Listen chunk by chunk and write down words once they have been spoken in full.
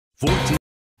14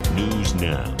 News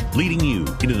Now, leading you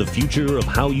into the future of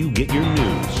how you get your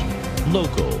news.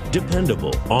 Local,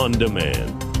 dependable, on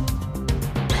demand.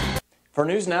 For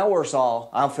News Now Warsaw,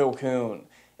 I'm Phil Kuhn.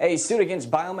 A suit against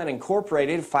Biomed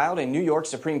Incorporated filed in New York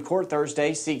Supreme Court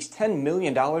Thursday seeks $10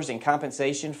 million in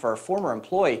compensation for a former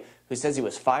employee who says he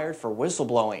was fired for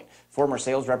whistleblowing. Former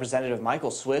sales representative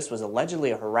Michael Swiss was allegedly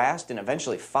harassed and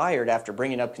eventually fired after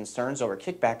bringing up concerns over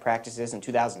kickback practices in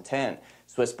 2010.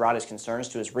 Swiss brought his concerns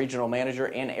to his regional manager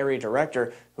and area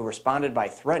director, who responded by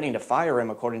threatening to fire him,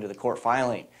 according to the court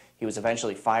filing. He was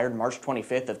eventually fired March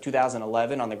 25th of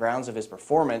 2011 on the grounds of his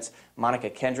performance. Monica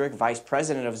Kendrick, vice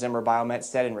president of Zimmer Biomet,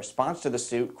 said in response to the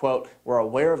suit, quote, "We're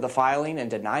aware of the filing and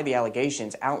deny the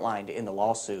allegations outlined in the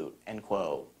lawsuit," end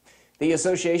quote. The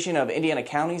Association of Indiana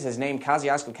Counties has named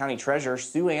Kosciusko County Treasurer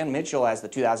Sue Ann Mitchell as the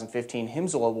 2015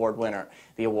 Himsel Award winner.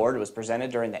 The award was presented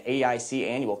during the AIC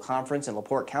annual conference in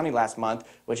LaPorte County last month,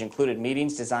 which included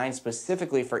meetings designed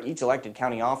specifically for each elected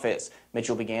county office.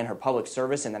 Mitchell began her public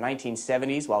service in the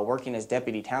 1970s while working as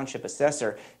deputy township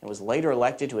assessor and was later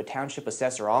elected to a township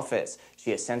assessor office. She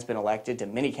has since been elected to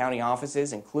many county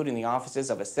offices, including the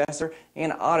offices of assessor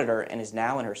and auditor, and is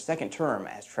now in her second term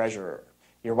as treasurer.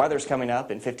 Your weather's coming up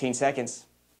in 15 seconds.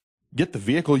 Get the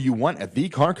vehicle you want at The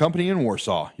Car Company in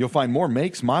Warsaw. You'll find more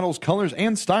makes, models, colors,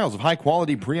 and styles of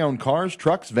high-quality pre-owned cars,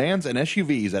 trucks, vans, and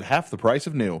SUVs at half the price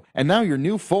of new. And now your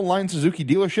new full-line Suzuki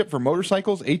dealership for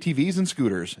motorcycles, ATVs, and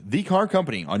scooters. The Car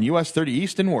Company on US 30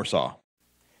 East in Warsaw.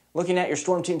 Looking at your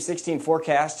Storm Team 16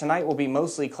 forecast, tonight will be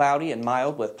mostly cloudy and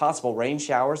mild with possible rain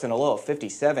showers and a low of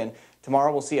 57.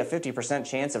 Tomorrow we'll see a 50%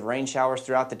 chance of rain showers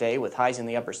throughout the day with highs in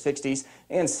the upper 60s.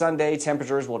 And Sunday,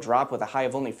 temperatures will drop with a high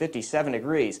of only 57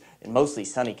 degrees and mostly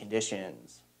sunny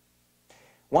conditions.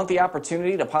 Want the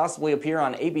opportunity to possibly appear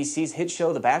on ABC's hit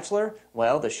show The Bachelor?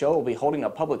 Well, the show will be holding a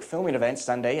public filming event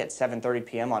Sunday at 7:30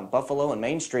 p.m. on Buffalo and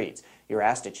Main Streets. You're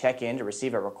asked to check in to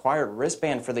receive a required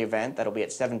wristband for the event that'll be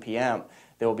at 7 p.m.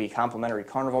 There will be complimentary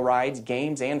carnival rides,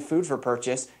 games, and food for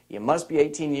purchase. You must be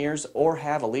 18 years or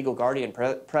have a legal guardian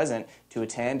present to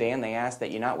attend, and they ask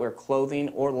that you not wear clothing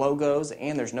or logos,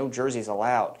 and there's no jerseys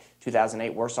allowed.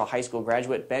 2008 Warsaw High School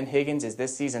graduate Ben Higgins is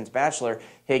this season's Bachelor.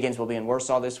 Higgins will be in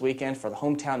Warsaw this weekend for the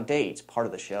Hometown Dates part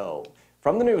of the show.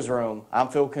 From the newsroom, I'm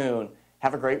Phil Kuhn.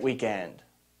 Have a great weekend.